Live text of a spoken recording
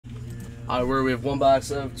Alright, where we have one box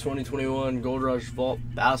of 2021 Gold Rush Vault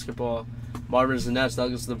Basketball. Marvin is the Nets,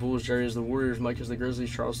 Douglas is the Bulls, Jerry is the Warriors, Mike is the Grizzlies,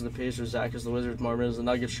 Charles is the Pacers, Zach is the Wizards, Marvin is the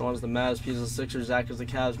Nuggets, Sean is the Mavs, Pete is the Sixers, Zach is the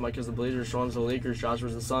Cavs, Mike is the Blazers, Sean is the Lakers, Joshua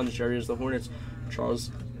is the Suns, Jerry is the Hornets,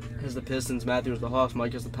 Charles is the Pistons, Matthew is the Hawks,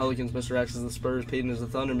 Mike is the Pelicans, Mr. X is the Spurs, Peyton is the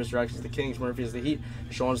Thunder, Mr. X is the Kings, Murphy is the Heat,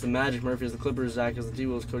 Sean is the Magic, Murphy is the Clippers, Zach is the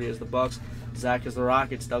T-Wolves, Cody is the Bucks, Zach is the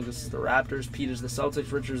Rockets, Douglas is the Raptors, Pete is the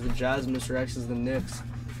Celtics, Richard is the Jazz, and Mr. X is the Knicks.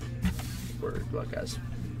 Good luck, guys.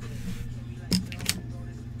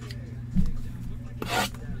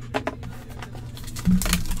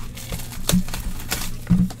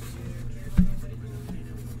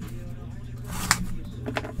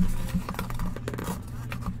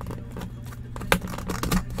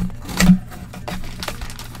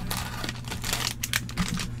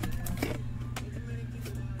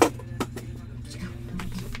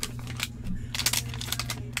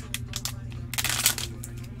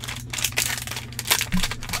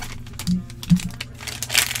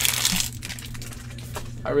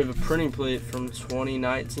 Alright, we have a printing plate from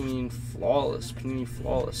 2019 Flawless, Panini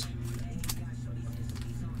Flawless.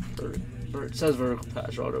 It says vertical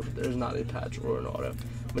patch auto, but there's not a patch or an auto.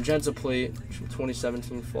 Magenta plate from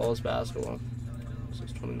 2017 Flawless Basketball. This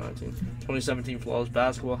is 2019. 2017 Flawless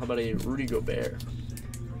Basketball. How about a Rudy Gobert?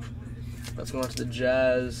 Let's go on to the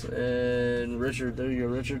Jazz and Richard. There you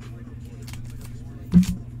go, Richard.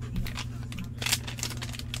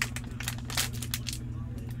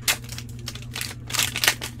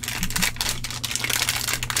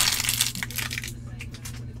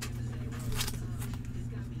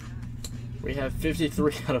 We have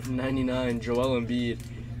 53 out of 99 Joel Embiid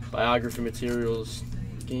biography materials,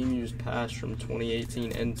 game used pass from 2018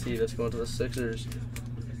 NT. That's going to the Sixers.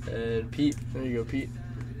 And Pete, there you go, Pete.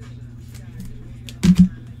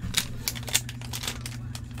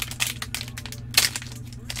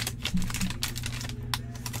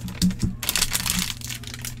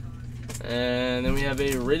 And then we have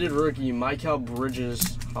a rated rookie Mikal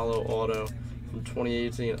Bridges hollow auto from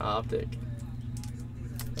 2018 Optic.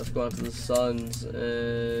 Let's go on to the Suns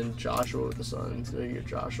and Joshua with the Suns. There you go,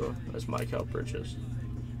 Joshua. That's Mikal Bridges.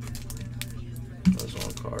 That was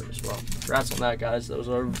on card as well. Congrats on that, guys. That was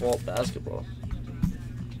our Vault Basketball.